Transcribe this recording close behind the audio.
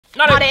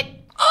Not it.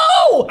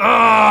 Oh!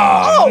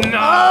 Oh, no!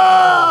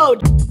 Oh!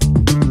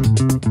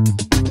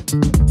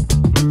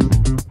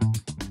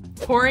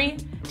 Corey,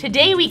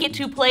 today we get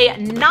to play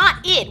Not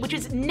It, which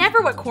is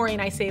never what Corey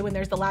and I say when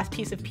there's the last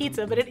piece of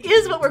pizza, but it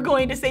is what we're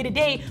going to say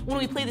today when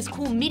we play this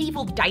cool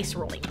medieval dice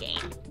rolling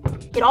game.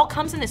 It all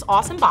comes in this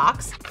awesome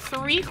box,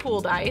 3 cool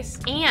dice,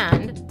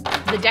 and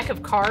the deck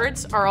of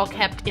cards are all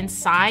kept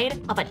inside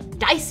of a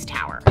dice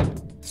tower.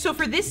 So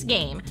for this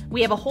game,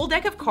 we have a whole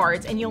deck of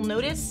cards, and you'll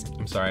notice...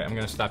 I'm sorry, I'm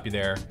gonna stop you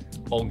there.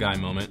 Old guy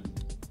moment.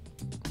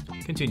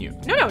 Continue.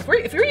 No,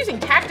 if you're using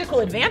tactical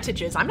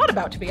advantages, I'm not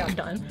about to be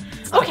undone.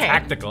 It's not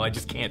tactical, I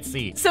just can't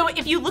see. So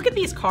if you look at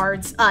these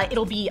cards,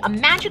 it'll be a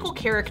magical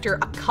character,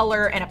 a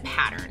color, and a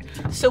pattern.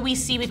 So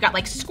we've got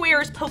like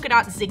squares, polka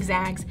dots,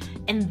 zigzags,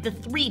 and the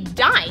 3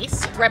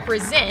 dice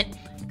represent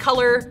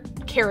color,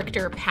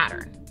 character,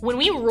 pattern. When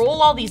we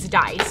roll all these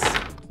dice,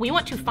 we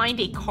want to find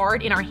a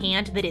card in our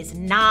hand that is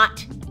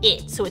not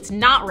it. So it's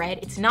not red,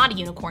 it's not a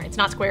unicorn, it's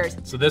not squares.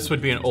 So this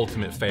would be an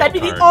ultimate fail That'd be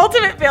the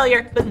ultimate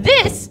failure, but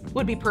this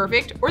would be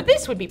perfect, or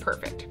this would be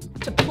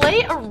perfect. To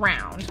play a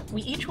round,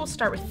 we each will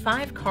start with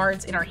 5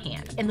 cards in our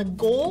hand, and the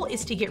goal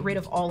is to get rid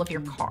of all of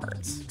your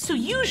cards. So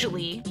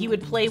usually, you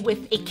would play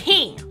with a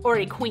king or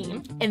a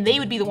queen, and they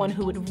would be the one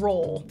who would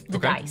roll the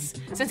dice.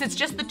 Since it's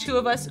just the 2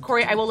 of us,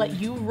 Corey, I will let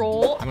you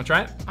roll. I'm gonna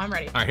try it? I'm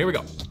ready. All right, here we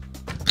go.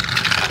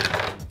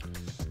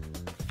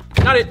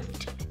 Not it.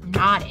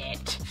 Not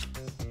it.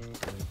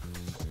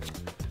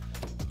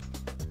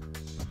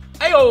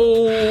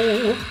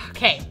 Ayo!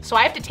 Okay, so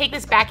I have to take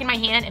this back in my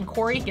hand, and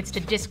Corey gets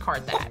to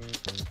discard that.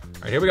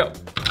 All right, here we go.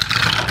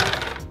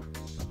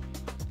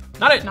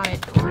 Not it. Not it.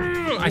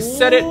 I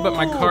said it, but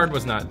my card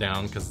was not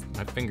down because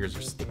my fingers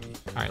are sticky.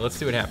 All right, let's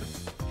see what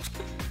happens.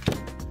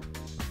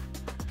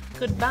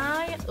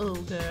 Goodbye,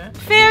 ogre.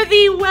 Fare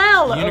thee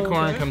well,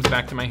 Unicorn ogre. comes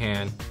back to my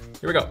hand.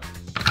 Here we go.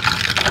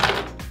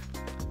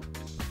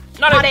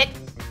 Not it.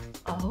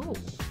 Oh.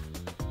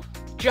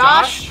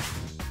 Josh.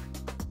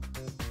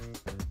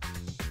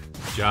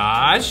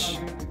 Josh.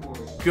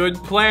 Good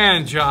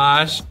plan,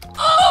 Josh.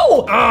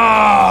 Oh!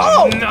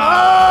 Oh, no!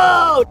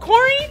 Oh!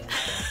 Corey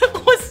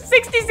was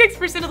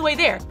 66% of the way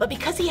there. But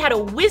because he had a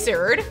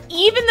wizard,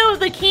 even though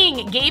the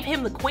king gave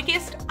him the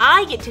quickest,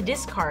 I get to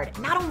discard.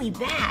 Not only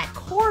that,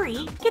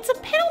 Corey gets a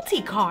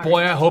penalty card.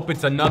 Boy, I hope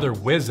it's another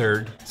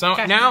wizard. So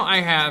now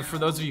I have, for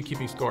those of you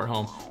keeping score at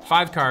home,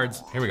 5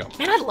 cards. Here we go.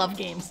 Man, I love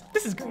games.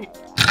 This is great.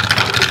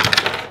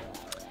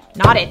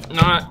 Not it.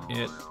 Not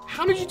it.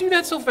 How did you do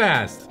that so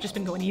fast? Just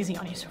been going easy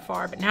on you so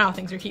far, but now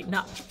things are heating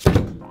up.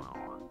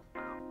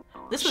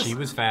 She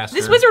was faster.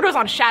 This wizard was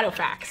on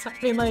Shadowfax. I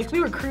mean, like, we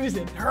were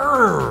cruising.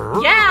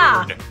 Nerd.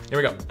 Yeah. Here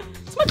we go.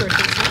 It's my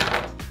birthday.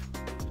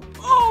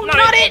 Oh,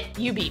 not it.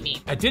 You beat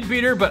me. I did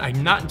beat her, but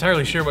I'm not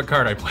entirely sure what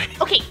card I played.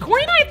 Okay,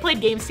 Corey and I have played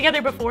games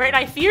together before, and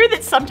I fear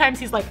that sometimes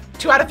he's like,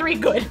 2 out of 3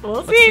 good.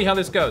 We'll see. Let's see how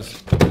this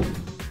goes.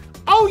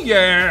 Oh,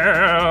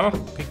 yeah.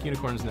 Pink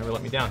unicorns never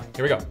let me down.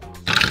 Here we go.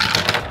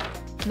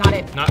 Not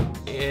it. Not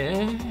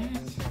it.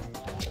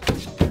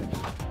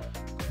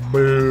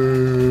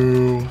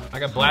 Boo. I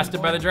got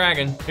blasted by the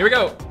dragon. Here we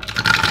go.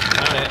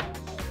 Not it.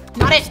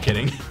 Not it. Just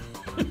kidding.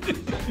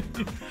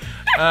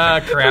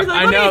 Crap.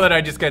 I know that I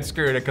just got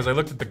screwed because I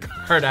looked at the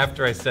card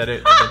after I said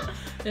it. I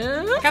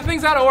got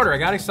things out of order. I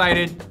got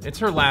excited. It's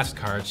her last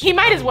card. He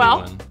might as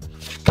well.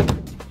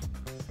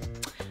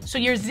 So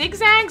your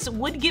zigzags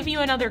would give you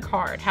another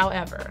card,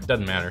 however.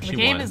 Doesn't matter. She won.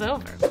 The game is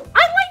over. I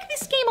like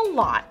this game a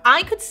lot.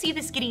 I could see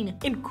this getting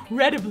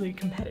incredibly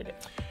competitive.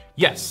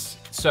 Yes.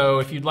 So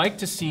if you'd like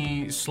to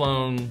see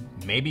Sloane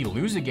maybe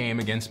lose a game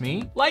against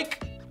me,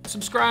 like,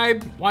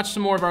 subscribe, watch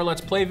some more of our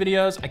Let's Play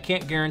videos. I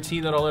can't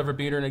guarantee that I'll ever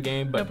beat her in a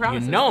game, but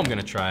you know I'm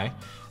gonna try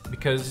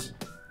because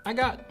I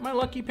got my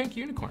lucky pink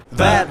unicorn.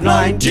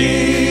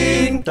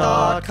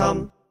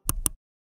 That19.com